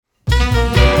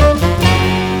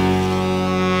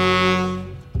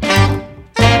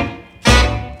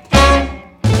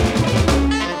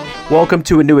Welcome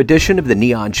to a new edition of the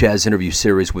Neon Jazz interview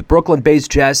series with Brooklyn-based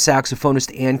jazz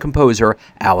saxophonist and composer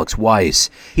Alex Weiss.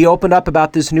 He opened up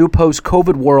about this new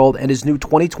post-COVID world and his new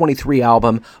 2023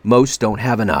 album, Most Don't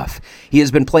Have Enough. He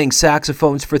has been playing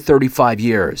saxophones for 35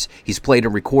 years. He's played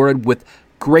and recorded with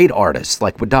great artists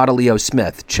like Wadada Leo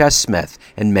Smith, Chess Smith,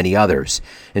 and many others.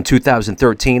 In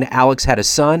 2013, Alex had a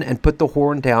son and put the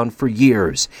horn down for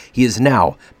years. He is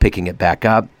now picking it back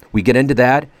up. We get into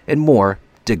that and more.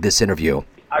 Dig this interview.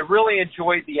 I really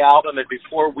enjoyed the album, and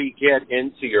before we get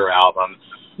into your album,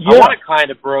 I want to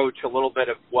kind of broach a little bit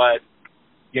of what,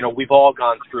 we've all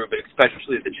gone through, but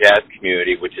especially the jazz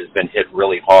community, which has been hit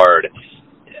really hard.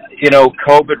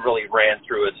 COVID really ran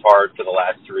through us hard for the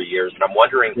last 3 years, and I'm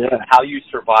wondering how you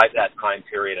survived that time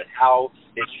period and how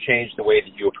it's changed the way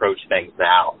that you approach things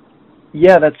now.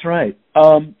 Yeah, that's right.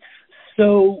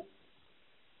 So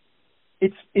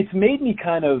it's made me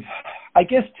kind of, I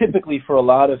guess typically for a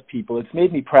lot of people, it's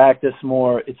made me practice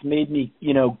more. It's made me,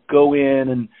 go in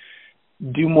and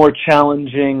do more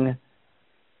challenging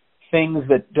things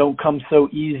that don't come so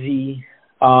easy.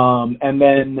 And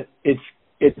then it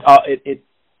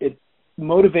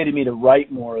motivated me to write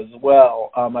more as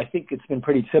well. I think it's been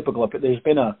pretty typical. There's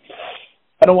been I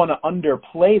don't want to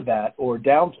underplay that or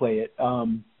downplay it.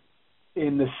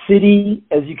 In the city,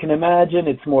 as you can imagine,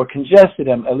 it's more congested.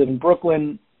 I live in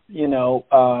Brooklyn,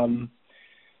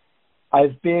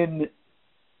 I've been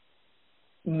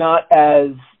not as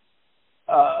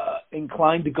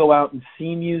inclined to go out and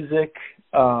see music.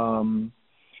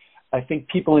 I think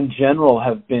people in general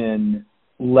have been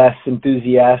less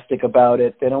enthusiastic about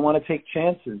it. They don't want to take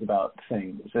chances about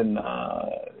things. And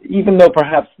even though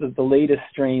perhaps the latest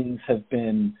strains have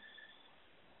been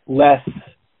less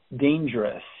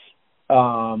dangerous,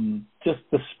 just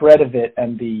the spread of it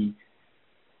and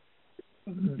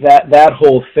that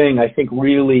whole thing, I think,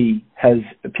 really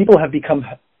people have become,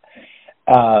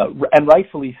 and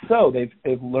rightfully so,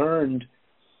 they've learned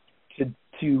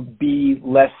to be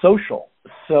less social.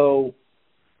 So,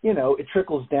 it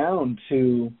trickles down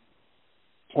to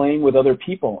playing with other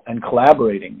people and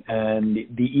collaborating and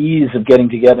the ease of getting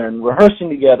together and rehearsing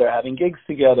together, having gigs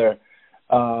together.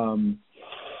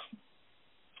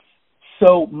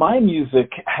 So my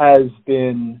music has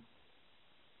been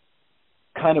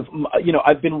kind of,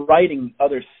 I've been writing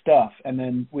other stuff and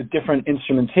then with different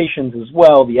instrumentations as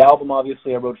well. The album,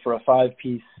 obviously, I wrote for a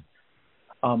 5-piece.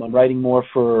 I'm writing more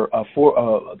for a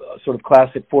sort of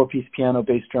classic 4-piece piano,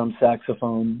 bass, drum,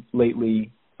 saxophone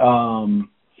lately. And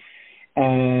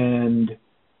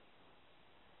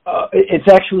it's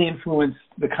actually influenced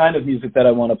the kind of music that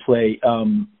I want to play.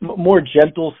 More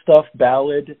gentle stuff,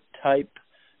 ballad type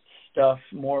stuff,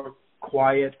 more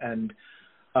quiet and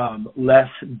less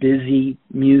busy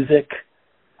music.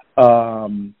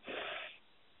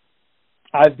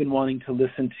 I've been wanting to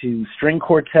listen to string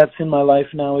quartets in my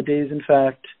life nowadays, in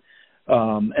fact.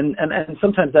 And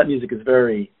sometimes that music is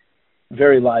very,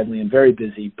 very lively and very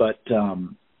busy. But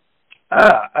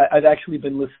I've actually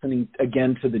been listening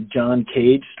again to the John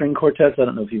Cage string quartets. I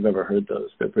don't know if you've ever heard those.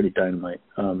 They're pretty dynamite.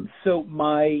 So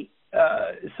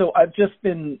I've just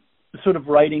been sort of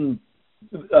writing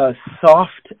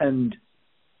soft and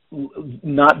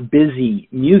not busy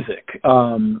music.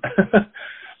 I'm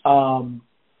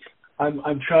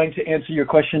trying to answer your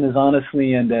question as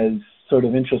honestly and as sort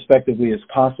of introspectively as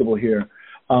possible here.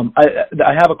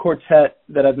 I have a quartet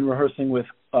that I've been rehearsing with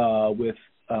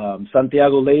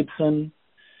Santiago Leibson.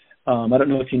 I don't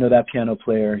know if you know that piano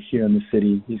player here in the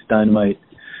city. He's dynamite.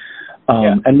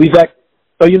 And we've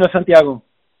you know Santiago?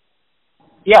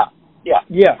 Yeah.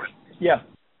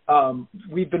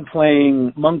 We've been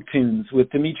playing monk tunes with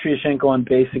Dmitry Yashenko on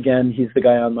bass again. He's the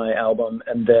guy on my album.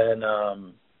 And then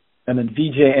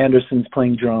Vijay Anderson's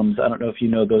playing drums. I don't know if you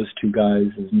know those two guys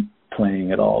is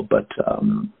playing at all, but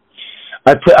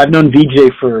I've known Vijay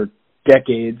for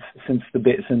decades since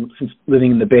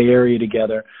living in the Bay Area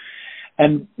together.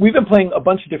 And we've been playing a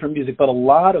bunch of different music, but a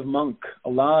lot of monk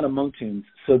tunes.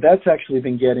 So that's actually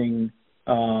been getting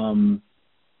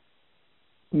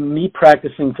me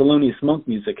practicing Thelonious Monk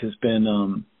music has been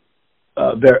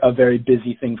a very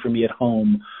busy thing for me at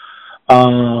home.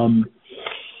 I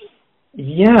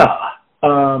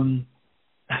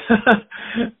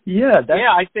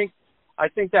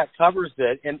think that covers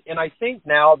it. And I think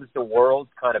now that the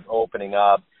world's kind of opening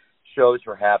up, shows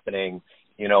are happening.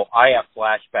 I have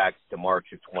flashbacks to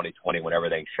March of 2020 when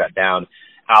everything shut down.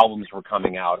 Albums were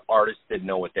coming out. Artists didn't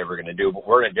know what they were going to do, but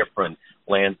we're in a different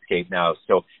landscape now.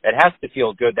 So it has to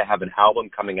feel good to have an album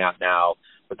coming out now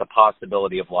with the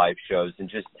possibility of live shows and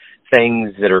just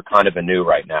things that are kind of anew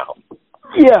right now.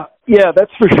 Yeah,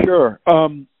 that's for sure.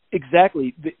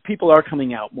 exactly. People are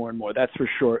coming out more and more. That's for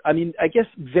sure. I mean, I guess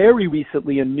very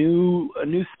recently a new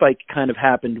spike kind of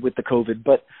happened with the COVID,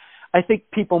 but I think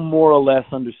people more or less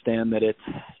understand that it's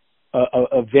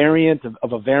a variant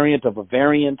of a variant of a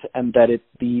variant, and that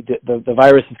the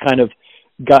virus has kind of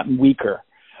gotten weaker.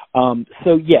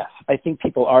 So yes, I think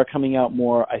people are coming out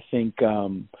more. I think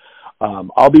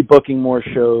I'll be booking more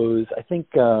shows. I think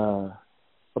I'll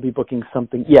be booking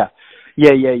something. Yeah.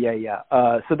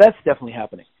 So that's definitely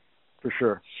happening, for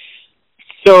sure.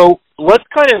 So let's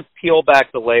kind of peel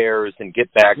back the layers and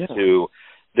get back to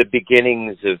the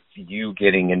beginnings of you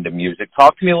getting into music.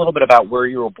 Talk to me a little bit about where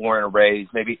you were born and raised,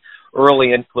 maybe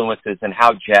early influences, and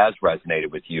how jazz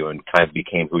resonated with you and kind of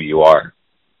became who you are.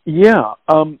 Yeah.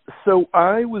 So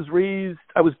I was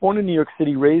born in New York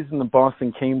City, raised in the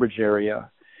Boston, Cambridge area.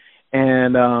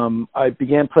 And I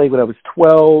began playing when I was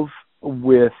 12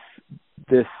 with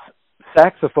this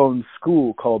saxophone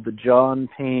school called the John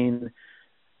Payne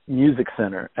Music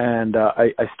Center. And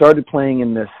I started playing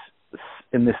in this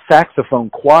saxophone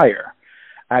choir,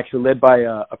 actually led by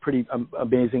a pretty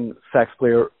amazing sax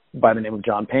player by the name of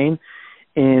John Payne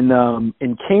in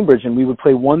Cambridge. And we would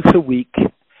play once a week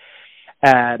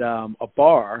at a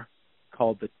bar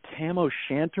called the Tam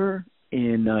O'Shanter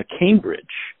in Cambridge.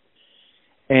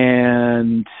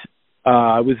 And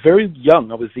I was very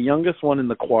young. I was the youngest one in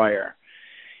the choir.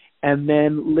 And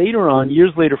then later on,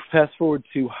 years later, fast forward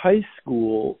to high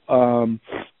school,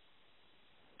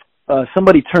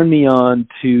 somebody turned me on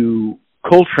to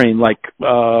Coltrane.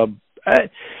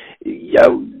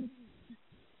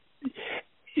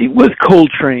 It was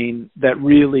Coltrane that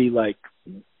really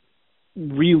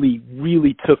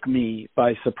took me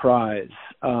by surprise.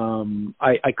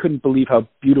 I couldn't believe how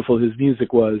beautiful his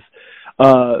music was.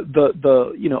 A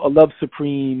Love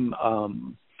Supreme,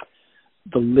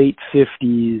 the late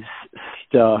 50s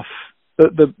stuff,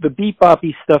 the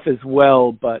beat-boppy stuff as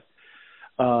well, but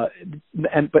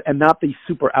not the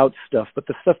super out stuff, but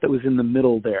the stuff that was in the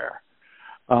middle there.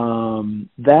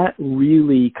 That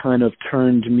really kind of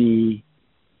turned me.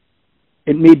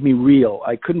 It made me real.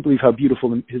 I couldn't believe how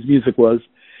beautiful his music was,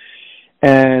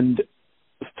 and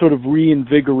sort of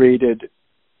reinvigorated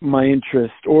my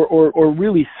interest, or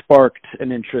really sparked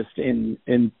an interest in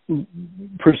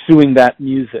pursuing that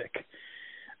music.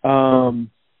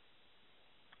 And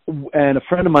a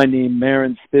friend of mine named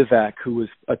Marin Spivak, who was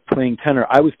playing tenor.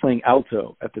 I was playing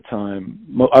alto at the time,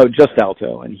 just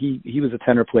alto, and he was a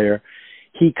tenor player.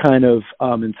 He kind of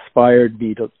inspired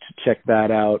me to check that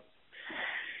out.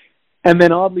 And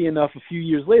then, oddly enough, a few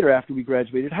years later, after we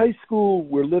graduated high school,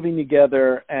 we're living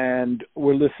together and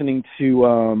we're listening to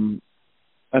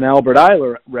an Albert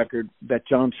Ayler record that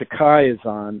John Chakai is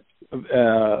on.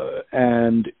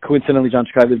 And coincidentally, John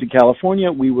Chakai lived in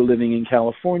California. We were living in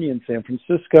California, in San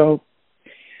Francisco.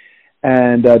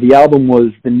 And the album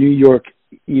was the New York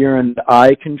Ear and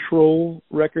Eye Control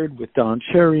record with Don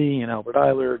Cherry and Albert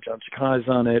Ayler. John Chakai's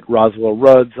on it. Roswell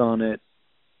Rudd's on it.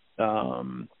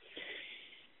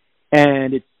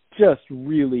 And it just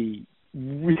really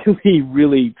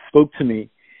spoke to me.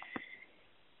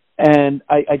 And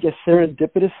I guess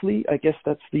serendipitously, I guess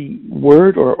that's the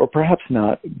word, or perhaps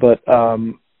not, but I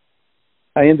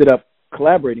ended up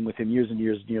collaborating with him years and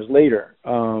years and years later,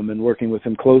 and working with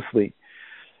him closely.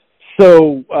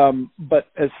 So, but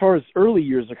as far as early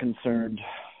years are concerned,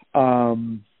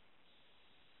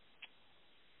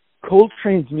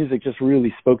 Coltrane's music just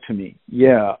really spoke to me.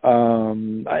 Yeah.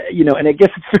 And I guess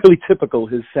it's really typical.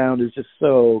 His sound is just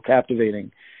so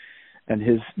captivating, and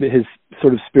his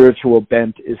sort of spiritual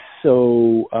bent is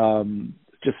so,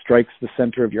 just strikes the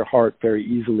center of your heart very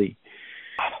easily.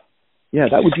 Yeah,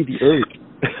 that would be the early.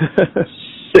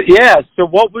 So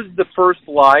what was the first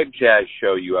live jazz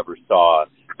show you ever saw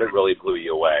that really blew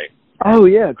you away? Oh,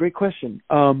 yeah, great question.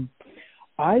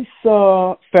 I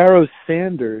saw Pharoah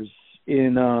Sanders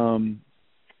in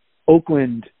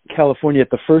Oakland, California at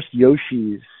the first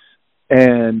Yoshi's,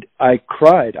 and I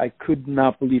cried. I could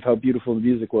not believe how beautiful the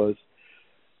music was.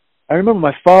 I remember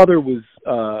my father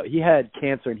he had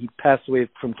cancer, and he passed away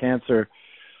from cancer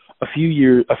a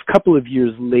couple of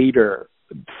years later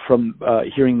from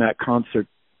hearing that concert,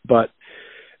 but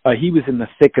he was in the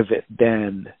thick of it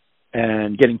then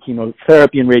and getting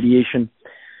chemotherapy and radiation.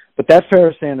 But that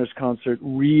Pharoah Sanders concert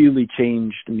really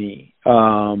changed me.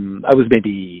 I was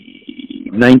maybe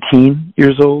 19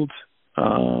 years old.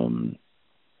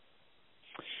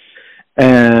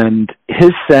 And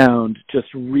his sound just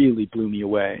really blew me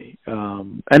away.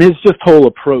 And his just whole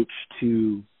approach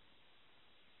to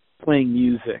playing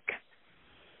music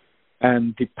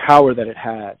and the power that it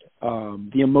had,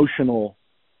 the emotional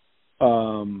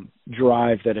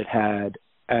drive that it had,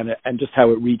 and just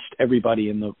how it reached everybody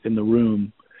in the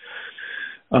room.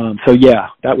 So yeah,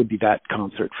 that would be that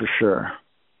concert for sure.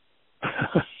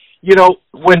 You know,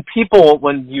 when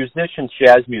musicians,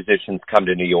 jazz musicians come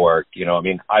to New York, you know, I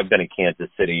mean, I've been in Kansas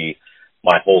City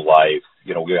my whole life.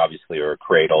 You know, we obviously are a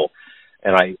cradle,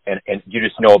 and you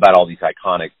just know about all these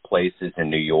iconic places in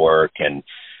New York. And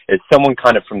as someone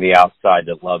kind of from the outside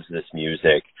that loves this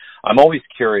music, I'm always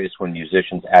curious when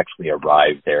musicians actually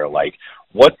arrive there, like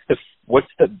what's the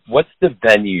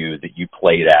venue that you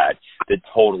played at that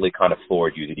totally kind of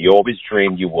floored you, that you always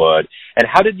dreamed you would, and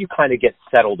how did you kind of get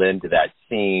settled into that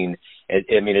scene?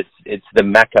 I mean, it's the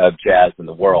mecca of jazz in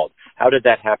the world. How did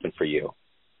that happen for you?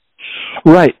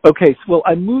 Right. Okay. So, well,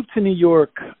 I moved to New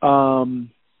York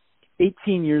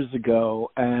 18 years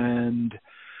ago, and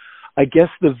I guess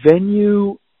the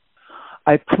venue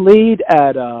I played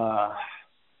at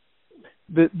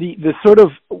the sort of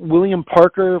William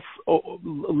Parker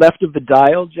left of the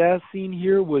dial jazz scene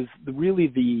here was really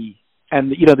the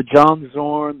John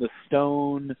Zorn, the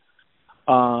Stone,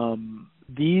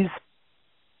 these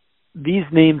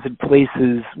names and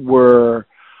places were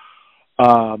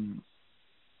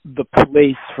the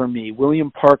place for me. William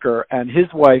Parker and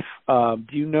his wife. Are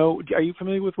you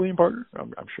familiar with William Parker?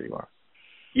 I'm sure you are.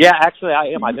 Yeah, actually, I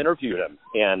am. I've interviewed him,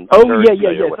 and yes.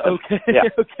 Okay, yeah.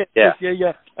 okay,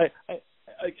 yeah. I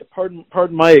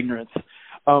pardon my ignorance. It's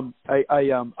all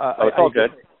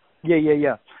good.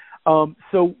 Yeah.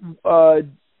 So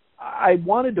I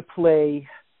wanted to play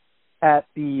at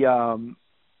the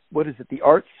the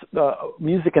Arts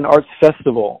Music and Arts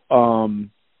Festival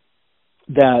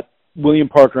that William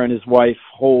Parker and his wife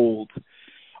hold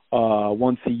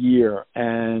once a year,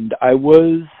 and I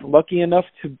was lucky enough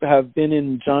to have been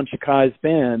in John Chakai's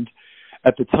band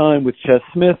at the time with Ches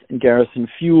Smith and Garrison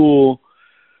Fuel,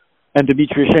 and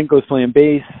Dmitry Yashenko was playing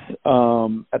bass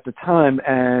at the time,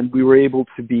 and we were able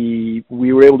to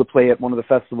play at one of the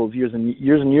festivals years and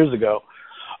years ago.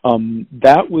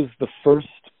 That was the first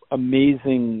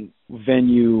amazing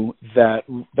venue that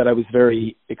I was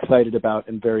very excited about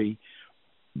and very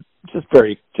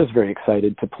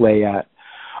excited to play at.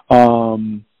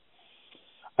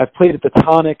 I've played at the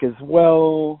Tonic as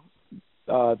well,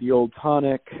 the old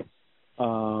Tonic,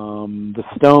 the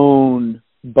Stone,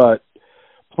 but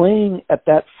playing at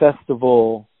that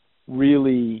festival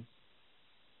really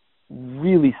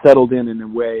settled in a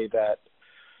way that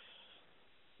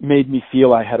made me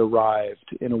feel I had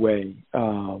arrived in a way.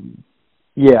 I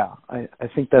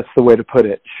think that's the way to put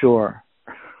it. Sure.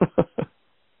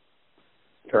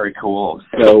 Very cool.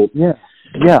 So yeah.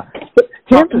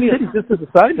 Kansas City, just as a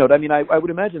side note, I mean, I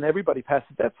would imagine everybody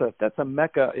passes. That's a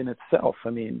mecca in itself. I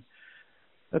mean,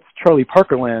 that's Charlie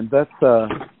Parker land. That's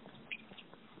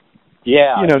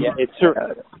it's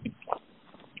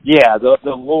the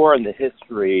lore and the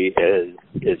history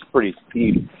is pretty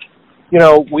steep. You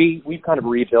know, we've kind of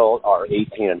rebuilt our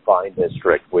 18 and Vine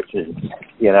district, which is,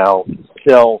 you know,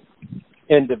 still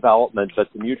in development,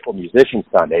 but the Mutual Musicians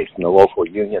Foundation, the local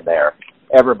union there,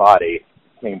 everybody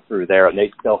came through there, and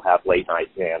they still have late night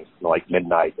jams from like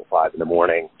midnight to 5 in the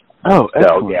morning. Oh, excellent.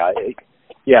 So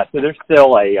so there's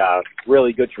still a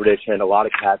really good tradition. A lot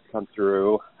of cats come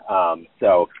through. But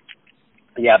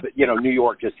you know, New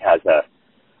York just has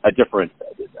a different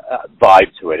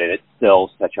vibe to it, and it's still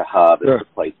such a hub. Sure. It's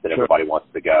a place that everybody wants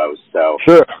to go. So,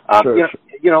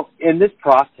 You know, in this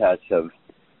process of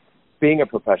being a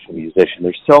professional musician,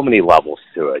 there's so many levels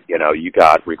to it. You know, you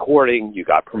got recording, you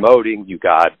got promoting, you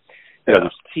got, you know,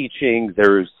 there's teaching,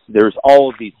 there's all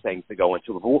of these things that go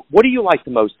into it. What do you like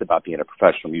the most about being a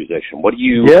professional musician? What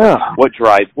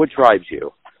drives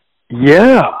you?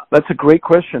 Yeah, that's a great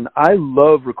question. I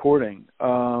love recording.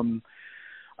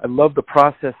 I love the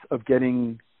process of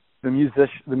getting the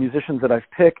musicians that I've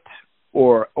picked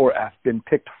or have been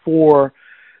picked for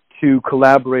to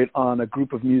collaborate on a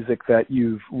group of music that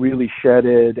you've really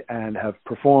shedded and have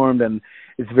performed, and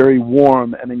it's very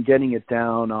warm, and then getting it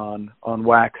down on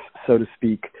wax, so to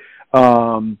speak.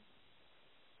 And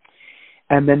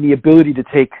then the ability to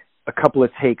take a couple of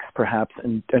takes, perhaps,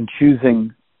 and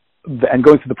choosing and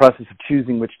going through the process of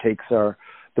choosing which takes are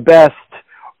the best,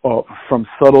 or from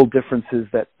subtle differences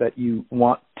that you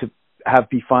want to have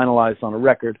be finalized on a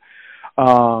record.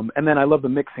 And then I love the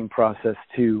mixing process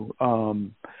too.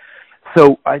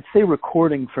 So I'd say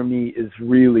recording for me is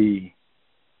really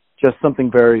just something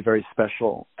very, very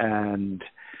special, and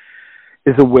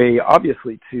is a way,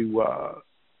 obviously, to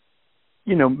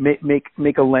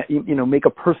make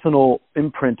a personal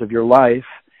imprint of your life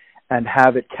and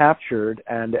have it captured,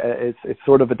 and it's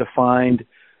sort of a defined,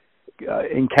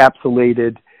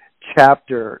 encapsulated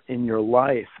chapter in your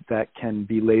life that can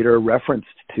be later referenced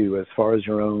to as far as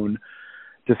your own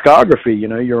discography,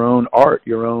 your own art,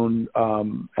 your own,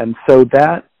 and so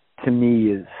that to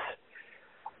me is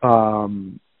a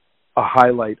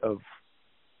highlight of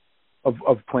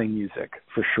playing music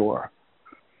for sure.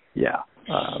 Yeah,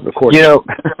 recording.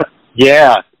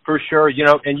 Yeah, for sure.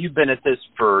 And you've been at this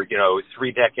for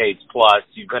 3 decades plus.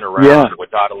 You've been around with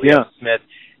Leo Smith.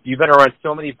 You've been around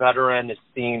so many veteran,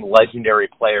 esteemed, legendary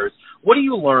players. What do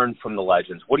you learn from the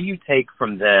legends? What do you take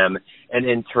from them and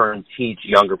in turn teach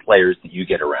younger players that you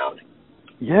get around?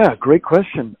 Yeah, great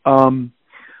question.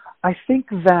 I think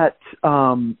that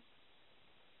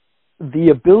the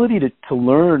ability to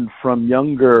learn from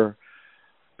younger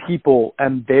people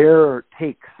and their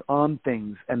takes on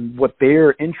things and what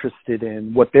they're interested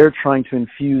in, what they're trying to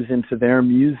infuse into their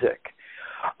music,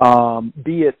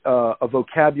 be it a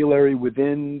vocabulary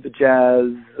within the jazz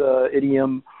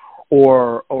idiom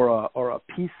or a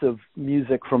piece of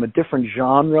music from a different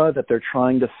genre that they're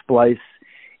trying to splice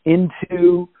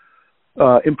into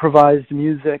improvised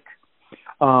music.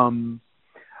 And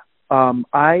as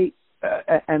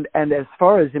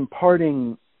far as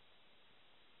imparting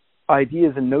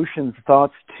ideas and notions,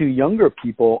 thoughts to younger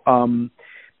people,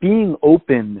 being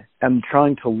open and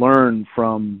trying to learn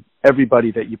from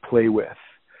everybody that you play with,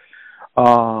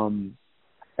 and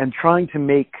trying to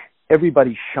make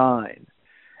everybody shine,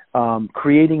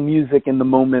 creating music in the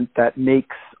moment that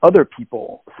makes other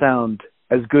people sound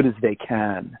as good as they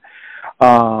can.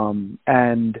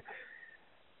 And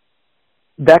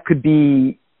that could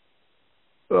be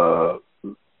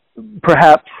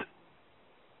perhaps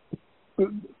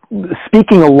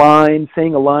speaking a line,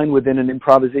 saying a line within an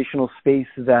improvisational space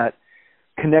that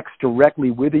connects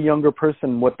directly with a younger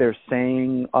person, what they're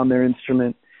saying on their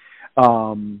instrument,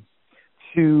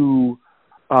 to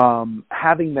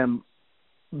having them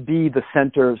be the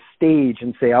center stage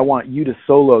and say, I want you to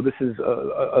solo. This is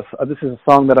a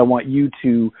song that I want you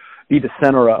to be the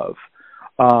center of.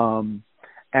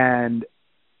 And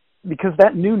because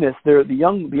that newness, the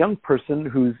young person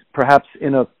who's perhaps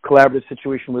in a collaborative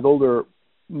situation with older,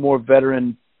 more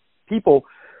veteran people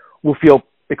will feel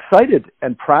excited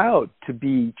and proud to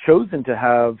be chosen to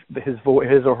have his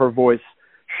or her voice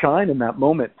shine in that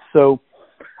moment. So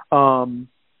the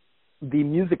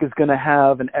music is going to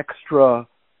have an extra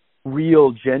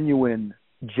real, genuine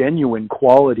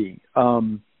quality.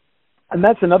 And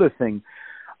that's another thing.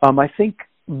 I think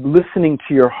listening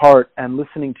to your heart and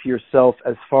listening to yourself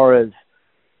as far as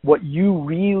what you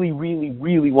really, really,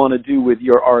 really want to do with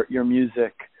your art, your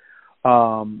music,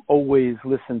 always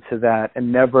listen to that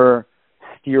and never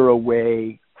steer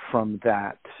away from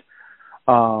that.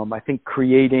 I think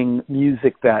creating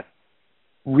music that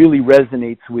really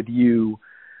resonates with you,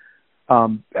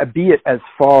 be it as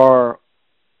far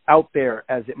out there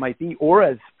as it might be or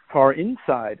as far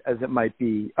inside as it might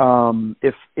be.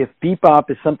 If bebop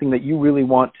is something that you really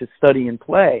want to study and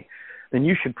play, then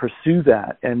you should pursue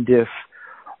that. And if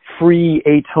free,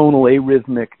 atonal,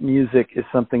 arrhythmic music is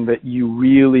something that you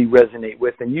really resonate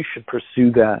with, then you should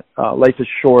pursue that. Life is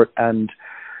short, and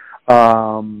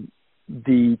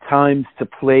the times to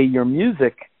play your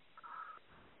music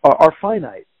are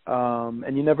finite,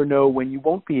 and you never know when you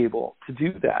won't be able to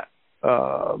do that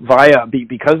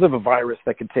because of a virus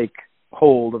that could take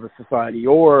hold of a society,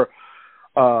 or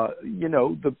a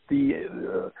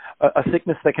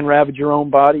sickness that can ravage your own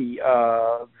body,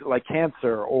 like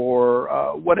cancer,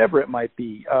 or whatever it might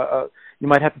be. You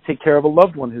might have to take care of a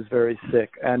loved one who's very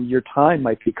sick, and your time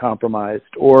might be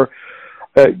compromised, or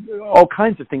all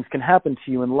kinds of things can happen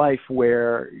to you in life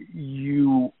where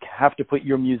you have to put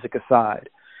your music aside.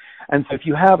 And so if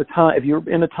you're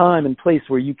in a time and place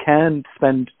where you can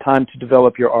spend time to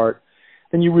develop your art,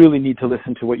 then you really need to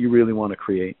listen to what you really want to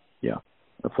create. Yeah,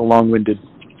 that's a long-winded.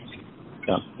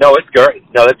 Yeah. No, it's great.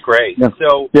 No, that's great. Yeah.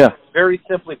 So, yeah. Very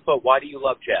simply put, why do you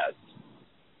love jazz?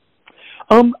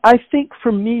 I think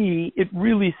for me, it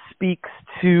really speaks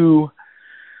to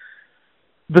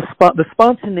the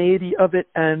spontaneity of it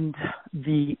and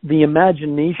the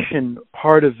imagination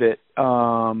part of it.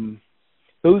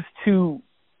 Those two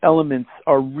elements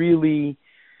are really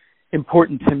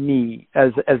important to me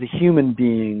as a human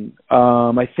being.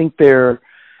 I think they're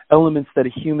elements that a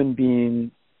human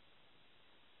being,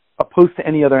 opposed to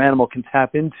any other animal, can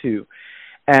tap into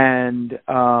and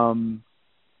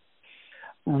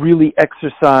really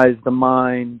exercise the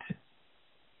mind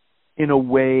in a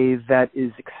way that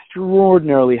is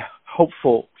extraordinarily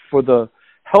helpful for the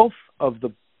health of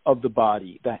the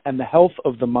body and the health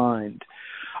of the mind.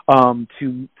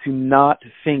 To not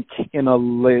think in a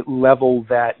level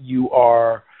that you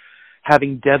are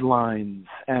having deadlines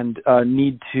and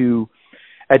need to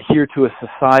adhere to a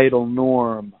societal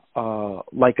norm,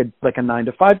 like a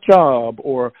 9-to-5 job,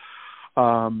 or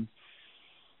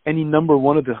any number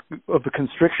one of the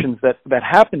constrictions that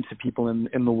happen to people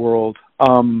in the world.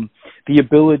 The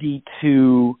ability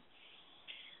to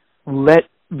let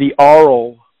the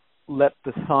aural, let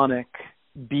the sonic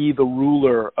be the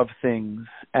ruler of things,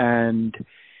 and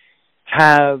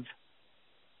have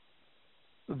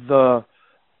the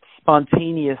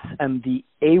spontaneous and the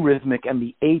arrhythmic and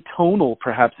the atonal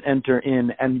perhaps enter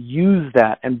in and use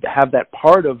that and have that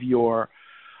part of your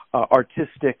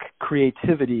artistic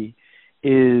creativity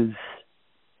is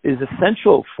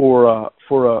essential for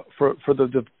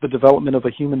the development of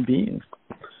a human being.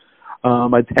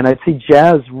 I'd say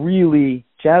jazz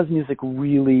music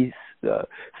really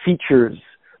features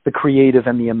the creative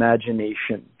and the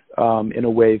imagination in a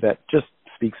way that just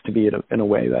speaks to me in a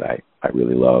way that I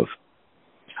really love.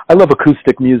 I love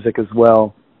acoustic music as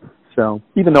well. So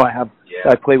even though I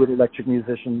play with electric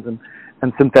musicians and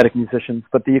synthetic musicians,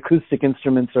 but the acoustic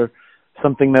instruments are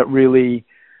something that really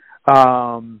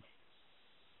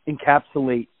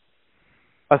encapsulate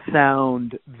a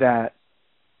sound that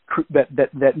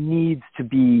needs to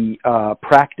be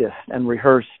practiced and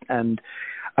rehearsed. And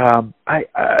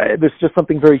there's just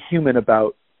something very human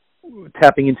about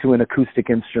tapping into an acoustic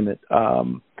instrument.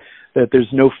 That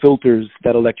there's no filters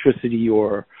that electricity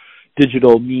or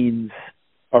digital means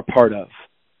are part of.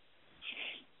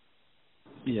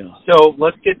 Yeah. So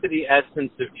let's get to the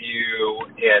essence of you,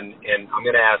 and I'm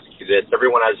going to ask you this.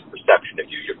 Everyone has a perception of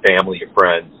you, your family, your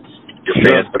friends, your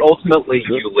fans, but ultimately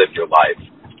you live your life.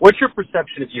 What's your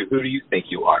perception of you? Who do you think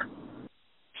you are?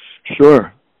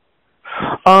 Sure.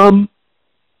 God,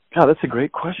 that's a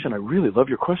great question. I really love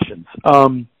your questions.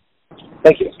 Thank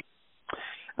you.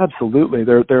 Absolutely.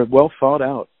 They're well thought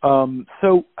out.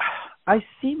 So I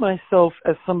see myself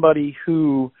as somebody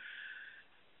who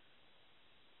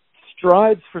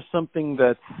strives for something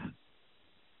that's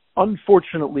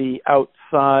unfortunately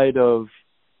outside of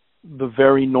the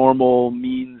very normal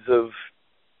means of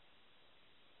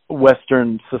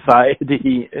Western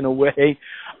society in a way.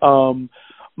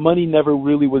 Money never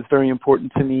really was very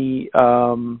important to me.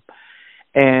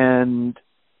 And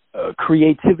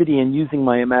creativity and using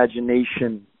my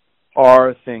imagination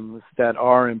are things that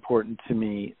are important to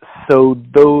me. So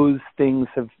those things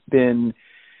have been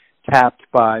tapped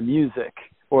by music,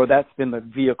 or that's been the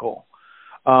vehicle.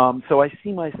 So I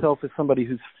see myself as somebody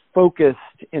who's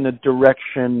focused in a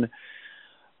direction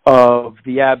of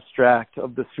the abstract,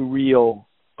 of the surreal,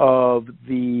 of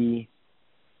the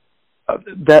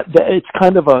that it's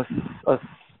kind of a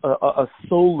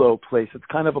solo place. It's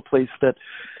kind of a place that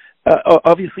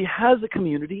obviously has a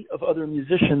community of other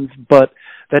musicians, but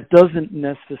that doesn't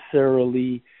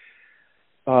necessarily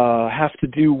have to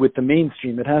do with the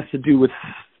mainstream. It has to do with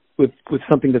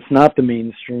something that's not the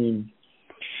mainstream.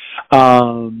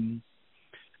 I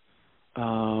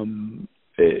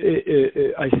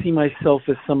see myself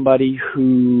as somebody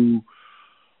who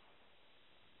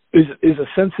is a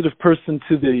sensitive person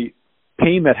to the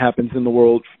pain that happens in the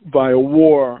world via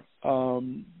war,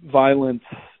 violence,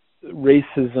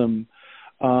 racism.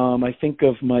 I think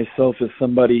of myself as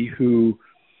somebody who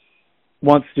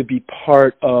wants to be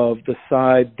part of the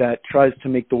side that tries to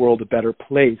make the world a better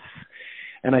place.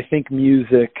 And I think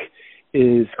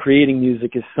creating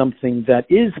music is something that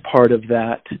is part of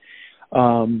that.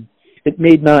 It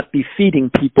may not be feeding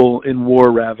people in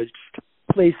war-ravaged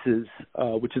places,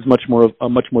 which is a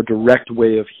much more direct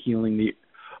way of healing the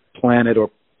planet or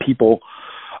people.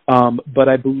 But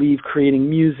I believe creating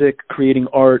music, creating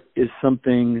art is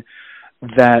something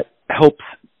that helps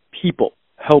people,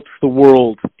 helps the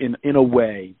world in a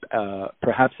way,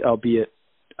 perhaps albeit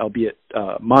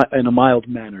in a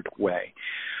mild-mannered way.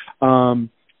 So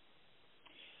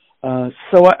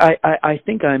I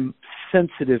think I'm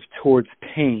sensitive towards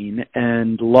pain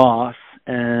and loss,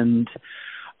 and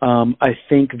I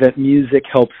think that music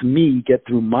helps me get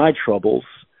through my troubles.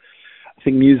 I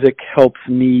think music helps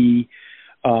me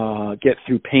get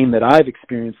through pain that I've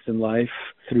experienced in life,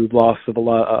 through loss of a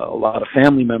lot of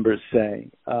family members, say,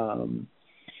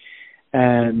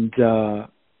 and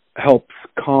helps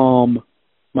calm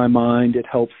my mind. It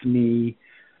helps me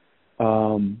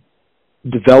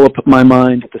develop my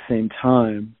mind at the same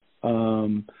time.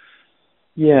 I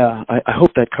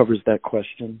hope that covers that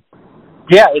question.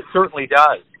 Yeah, it certainly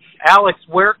does. Alex,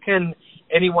 where can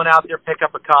anyone out there pick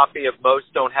up a copy of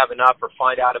Most Don't Have Enough or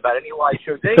find out about any live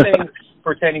shows, anything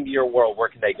pertaining to your world? Where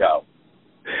can they go?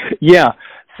 Yeah,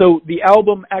 so the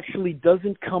album actually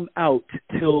doesn't come out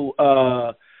till,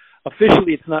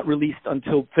 officially it's not released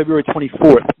until February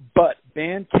 24th, but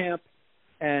Bandcamp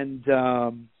and,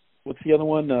 what's the other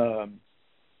one?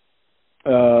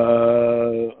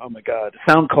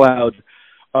 SoundCloud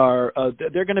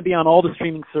they're going to be on all the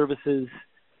streaming services.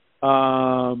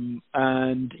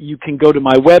 And you can go to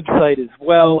my website as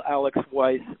well,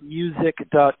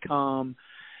 alexweissmusic.com,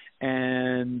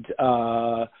 and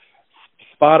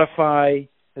Spotify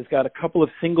has got a couple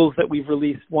of singles that we've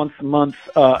released once a month,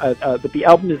 but the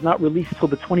album is not released till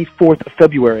the 24th of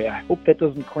February. I hope that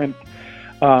doesn't crimp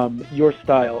your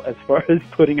style as far as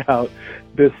putting out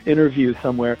this interview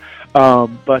somewhere. All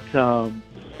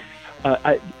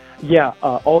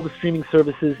the streaming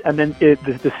services, and then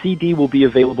the CD will be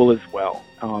available as well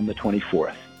on the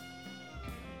 24th.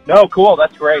 No, cool.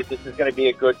 That's great. This is going to be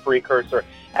a good precursor.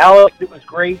 Alex, it was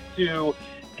great to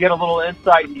get a little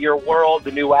insight into your world,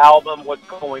 the new album, what's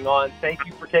going on. Thank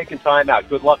you for taking time out.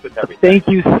 Good luck with everything. Thank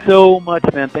you so much,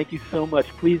 man. Thank you so much.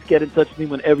 Please get in touch with me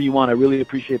whenever you want. I really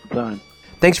appreciate the time.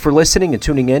 Thanks for listening and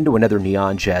tuning in to another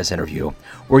Neon Jazz interview,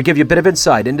 where we give you a bit of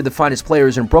insight into the finest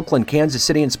players in Brooklyn, Kansas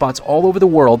City, and spots all over the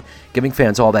world, giving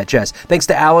fans all that jazz. Thanks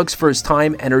to Alex for his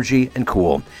time, energy, and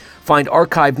cool. Find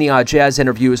archived Neon Jazz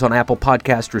interviews on Apple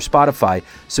Podcast or Spotify.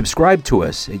 Subscribe to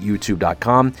us at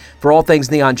youtube.com. For all things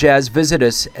Neon Jazz, visit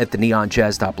us at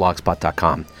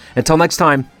theneonjazz.blogspot.com. Until next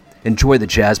time, enjoy the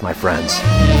jazz, my friends.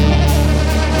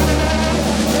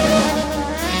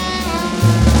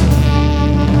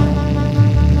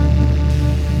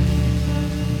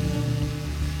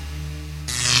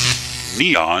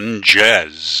 Neon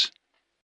Jazz.